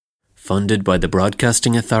funded by the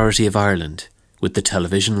Broadcasting Authority of Ireland with the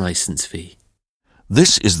television licence fee.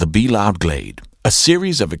 This is the Be Loud Glade, a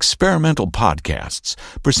series of experimental podcasts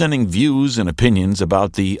presenting views and opinions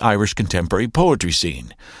about the Irish contemporary poetry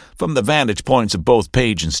scene, from the vantage points of both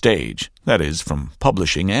page and stage, that is, from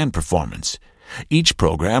publishing and performance. Each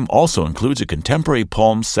program also includes a contemporary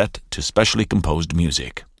poem set to specially composed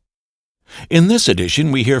music. In this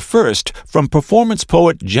edition, we hear first from performance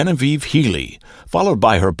poet Genevieve Healy, followed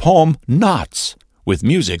by her poem Knots, with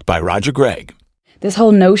music by Roger Gregg. This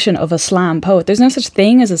whole notion of a slam poet, there's no such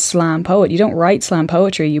thing as a slam poet. You don't write slam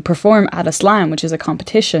poetry, you perform at a slam, which is a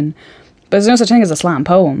competition. But there's no such thing as a slam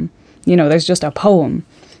poem. You know, there's just a poem.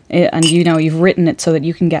 And you know, you've written it so that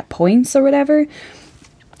you can get points or whatever.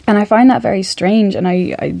 And I find that very strange. And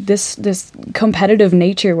this competitive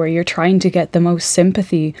nature where you're trying to get the most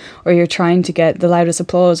sympathy, or you're trying to get the loudest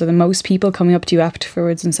applause, or the most people coming up to you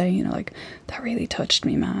afterwards and saying, you know, like, that really touched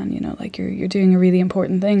me, man. You know, like you're doing a really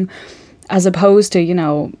important thing. As opposed to, you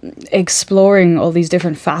know, exploring all these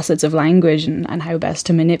different facets of language and how best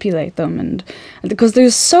to manipulate them. And because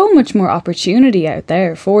there's so much more opportunity out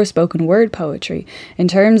there for spoken word poetry in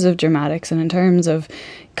terms of dramatics and in terms of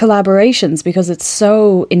collaborations, because it's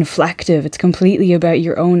so inflective. It's completely about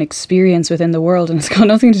your own experience within the world, and it's got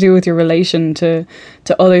nothing to do with your relation to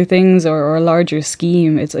other things or a larger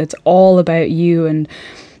scheme. It's all about you and,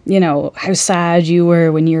 you know, how sad you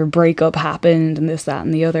were when your breakup happened and this, that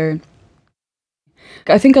and the other.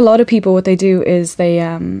 I think a lot of people, what they do is they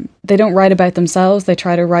don't write about themselves. They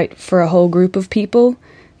try to write for a whole group of people.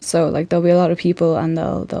 So like there'll be a lot of people and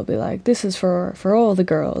they'll be like, this is for all the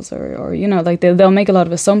girls, or you know, like they'll make a lot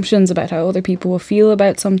of assumptions about how other people will feel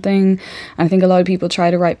about something. And I think a lot of people try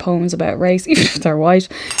to write poems about race, even if they're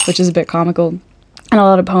white, which is a bit comical. And a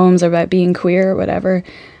lot of poems are about being queer or whatever.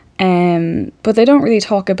 But they don't really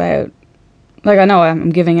talk about, like, I know I'm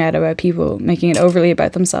giving out about people making it overly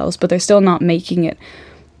about themselves, but they're still not making it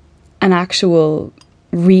an actual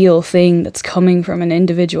real thing that's coming from an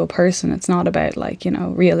individual person. It's not about, like, you know,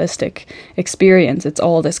 realistic experience. It's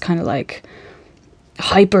all this kind of like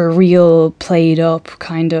hyper real, played up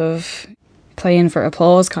kind of playing for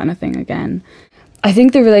applause kind of thing again. I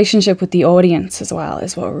think the relationship with the audience as well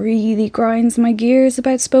is what really grinds my gears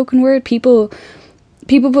about spoken word. People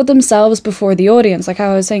put themselves before the audience. Like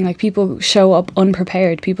how I was saying, like people show up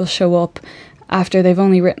unprepared. People show up after they've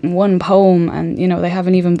only written one poem and, you know, they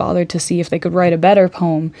haven't even bothered to see if they could write a better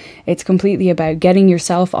poem. It's completely about getting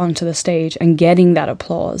yourself onto the stage and getting that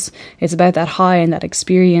applause. It's about that high and that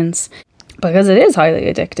experience, because it is highly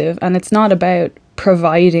addictive, and it's not about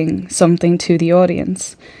providing something to the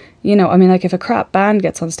audience. You know, I mean, like if a crap band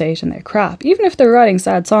gets on stage and they're crap, even if they're writing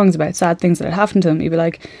sad songs about sad things that had happened to them, you'd be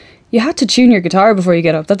like, you had to tune your guitar before you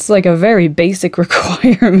get up. That's like a very basic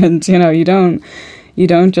requirement. You know, you don't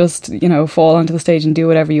just, you know, fall onto the stage and do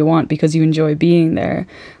whatever you want because you enjoy being there.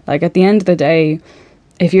 Like at the end of the day,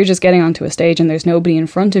 if you're just getting onto a stage and there's nobody in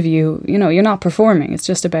front of you, you know, you're not performing. It's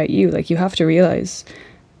just about you. Like you have to realize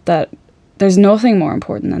that there's nothing more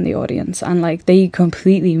important than the audience. And like they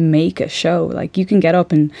completely make a show. Like you can get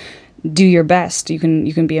up and do your best, you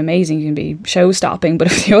can be amazing, you can be show-stopping, but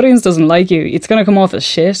if the audience doesn't like you, it's going to come off as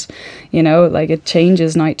shit, you know, like it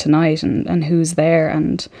changes night to night and who's there.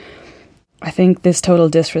 And I think this total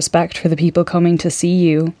disrespect for the people coming to see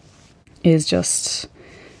you is just,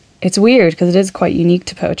 it's weird because it is quite unique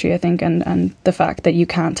to poetry, I think, and the fact that you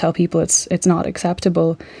can't tell people it's not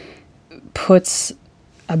acceptable puts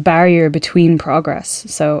a barrier between progress.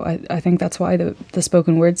 So I think that's why the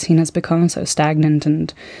spoken word scene has become so stagnant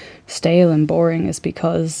and stale and boring, is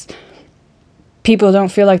because people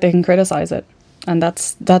don't feel like they can criticize it, and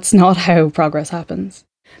that's not how progress happens.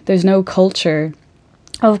 There's no culture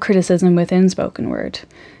of criticism within spoken word.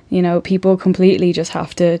 You know, people completely just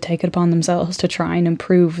have to take it upon themselves to try and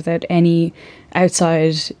improve without any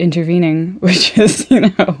outside intervening, which is, you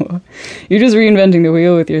know, you're just reinventing the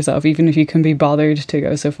wheel with yourself, even if you can be bothered to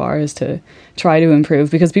go so far as to try to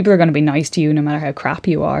improve, because people are going to be nice to you no matter how crap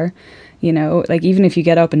you are. You know, like even if you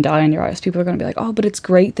get up and die on your ass, people are going to be like, oh, but it's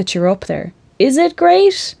great that you're up there. Is it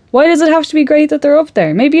great? Why does it have to be great that they're up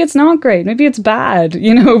there? Maybe it's not great. Maybe it's bad,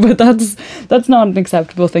 you know, but that's not an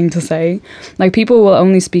acceptable thing to say. Like people will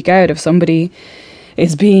only speak out if somebody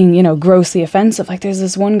is being, you know, grossly offensive. Like there's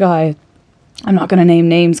this one guy, I'm not going to name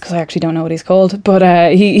names because I actually don't know what he's called,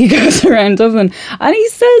 but he goes around Dublin and he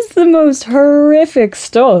says the most horrific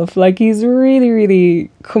stuff. Like he's really,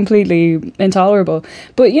 really completely intolerable.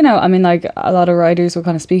 But, you know, I mean, like a lot of writers will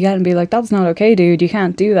kind of speak out and be like, that's not okay, dude. You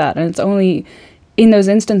can't do that. And it's only in those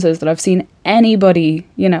instances that I've seen anybody,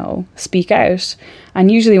 speak out.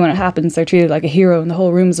 And usually when it happens, they're treated like a hero and the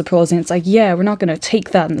whole room is applauding. It's like, yeah, we're not going to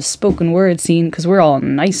take that in the spoken word scene because we're all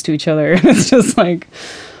nice to each other. And it's just like,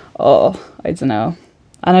 oh, I don't know.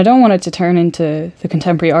 And I don't want it to turn into the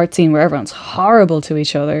contemporary art scene where everyone's horrible to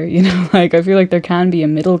each other. I feel like there can be a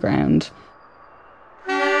middle ground.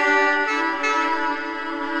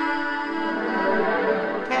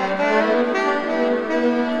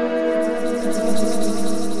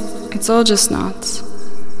 It's all just knots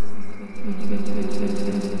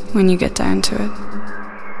when you get down to it.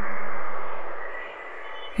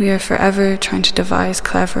 We are forever trying to devise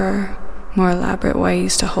cleverer, more elaborate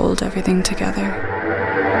ways to hold everything together.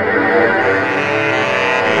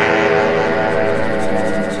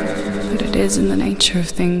 But it is in the nature of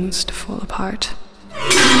things to fall apart.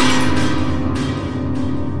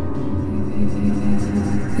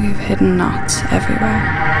 We have hidden knots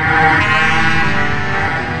everywhere.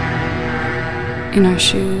 In our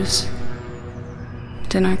shoes,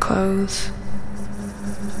 and in our clothes,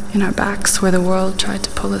 in our backs where the world tried to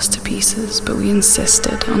pull us to pieces, but we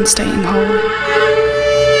insisted on staying whole.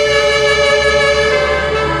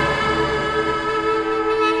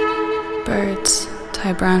 Birds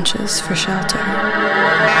tie branches for shelter.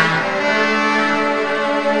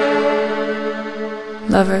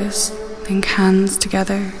 Lovers link hands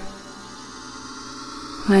together,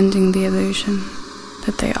 lending the illusion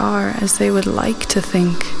that they are, as they would like to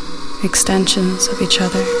think, extensions of each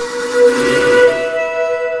other.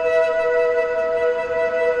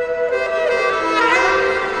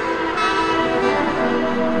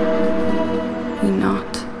 We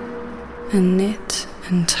knot and knit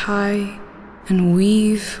and tie and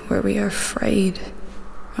weave where we are afraid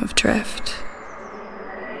of drift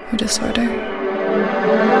or disorder.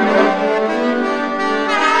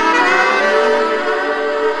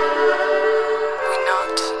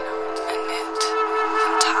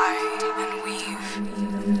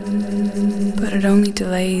 It only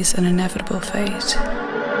delays an inevitable fate.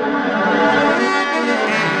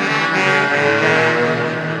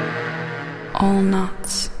 All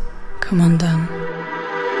knots come undone.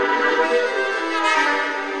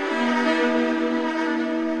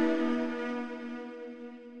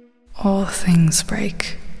 All things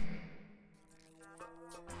break.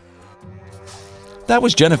 That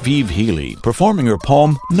was Genevieve Healy performing her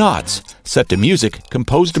poem Knots, set to music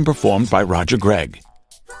composed and performed by Roger Gregg.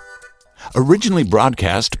 Originally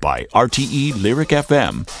broadcast by RTE Lyric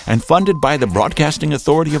FM and funded by the Broadcasting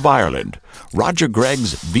Authority of Ireland, Roger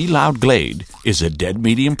Gregg's Be Loud Glade is a Dead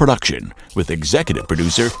Medium production with executive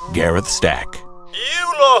producer Gareth Stack.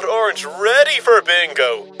 You lot aren't ready for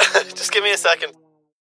bingo. Just give me a second.